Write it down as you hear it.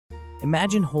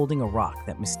Imagine holding a rock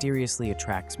that mysteriously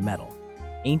attracts metal.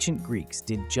 Ancient Greeks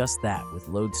did just that with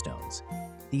lodestones.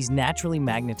 These naturally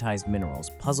magnetized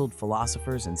minerals puzzled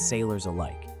philosophers and sailors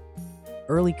alike.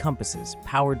 Early compasses,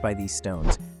 powered by these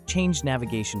stones, changed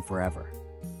navigation forever.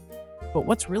 But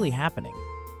what's really happening?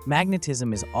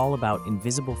 Magnetism is all about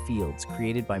invisible fields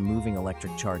created by moving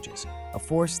electric charges, a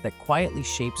force that quietly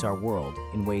shapes our world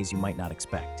in ways you might not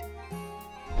expect.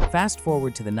 Fast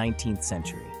forward to the 19th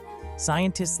century.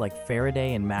 Scientists like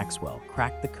Faraday and Maxwell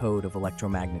cracked the code of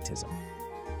electromagnetism.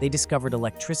 They discovered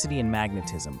electricity and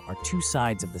magnetism are two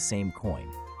sides of the same coin.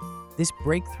 This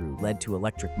breakthrough led to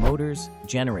electric motors,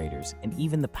 generators, and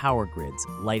even the power grids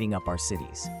lighting up our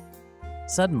cities.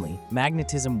 Suddenly,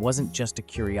 magnetism wasn't just a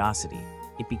curiosity,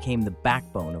 it became the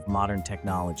backbone of modern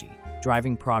technology,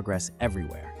 driving progress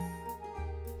everywhere.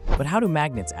 But how do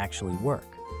magnets actually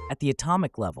work? At the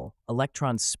atomic level,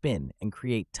 electrons spin and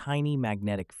create tiny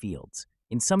magnetic fields.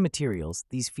 In some materials,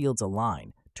 these fields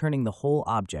align, turning the whole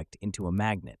object into a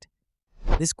magnet.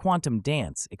 This quantum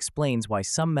dance explains why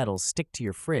some metals stick to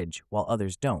your fridge while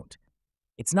others don't.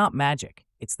 It's not magic,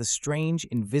 it's the strange,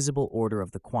 invisible order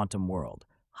of the quantum world,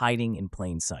 hiding in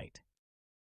plain sight.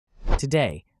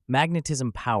 Today,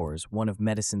 magnetism powers one of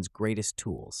medicine's greatest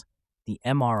tools, the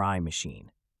MRI machine.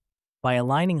 By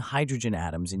aligning hydrogen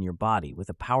atoms in your body with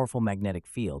a powerful magnetic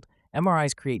field,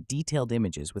 MRIs create detailed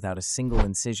images without a single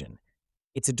incision.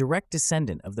 It's a direct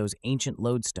descendant of those ancient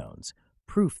lodestones,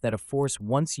 proof that a force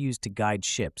once used to guide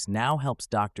ships now helps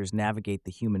doctors navigate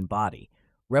the human body,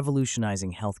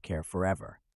 revolutionizing healthcare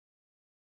forever.